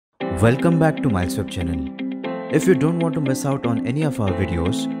Welcome back to MilesWeb channel. If you don't want to miss out on any of our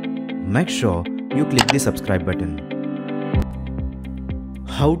videos, make sure you click the subscribe button.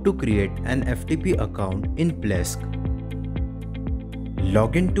 How to create an FTP account in Plesk.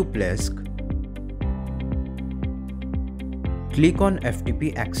 Log in to Plesk. Click on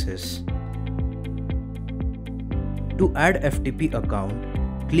FTP Access. To add FTP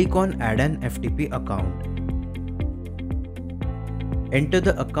account, click on Add an FTP account. Enter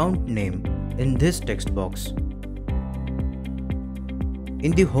the account name in this text box.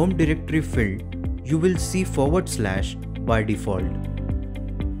 In the home directory field, you will see / by default.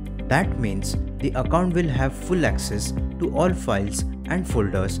 That means the account will have full access to all files and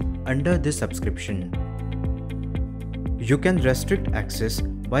folders under this subscription. You can restrict access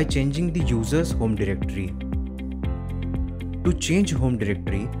by changing the user's home directory. To change home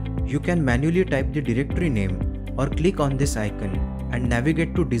directory, you can manually type the directory name or click on this icon and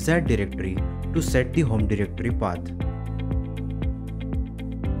navigate to desired directory to set the home directory path.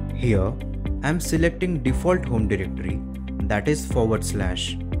 Here, I am selecting default home directory, that is /.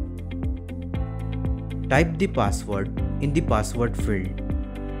 Type the password in the password field.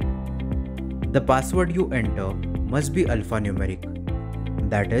 The password you enter must be alphanumeric,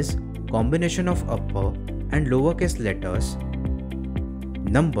 that is combination of upper and lowercase letters,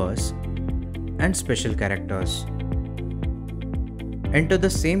 numbers, and special characters. Enter the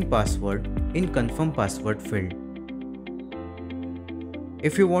same password in confirm password field.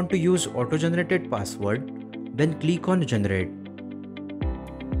 If you want to use auto-generated password, then click on generate.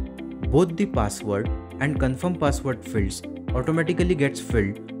 Both the password and confirm password fields automatically gets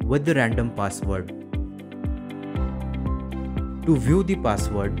filled with the random password. To view the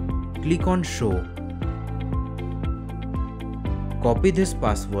password, click on show. Copy this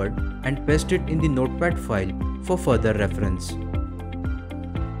password and paste it in the notepad file for further reference.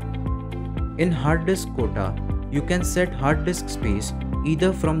 In hard disk quota, you can set hard disk space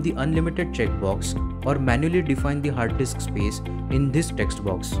either from the unlimited checkbox or manually define the hard disk space in this text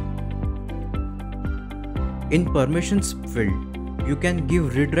box. In permissions field, you can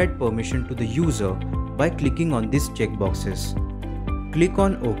give read-write permission to the user by clicking on these checkboxes. Click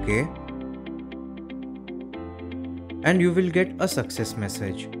on OK and you will get a success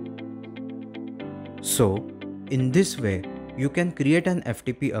message. So, in this way, you can create an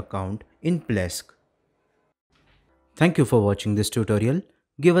FTP account in Plesk. Thank you for watching this tutorial.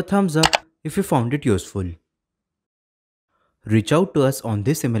 Give a thumbs up if you found it useful. Reach out to us on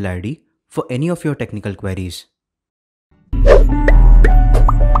this email ID for any of your technical queries.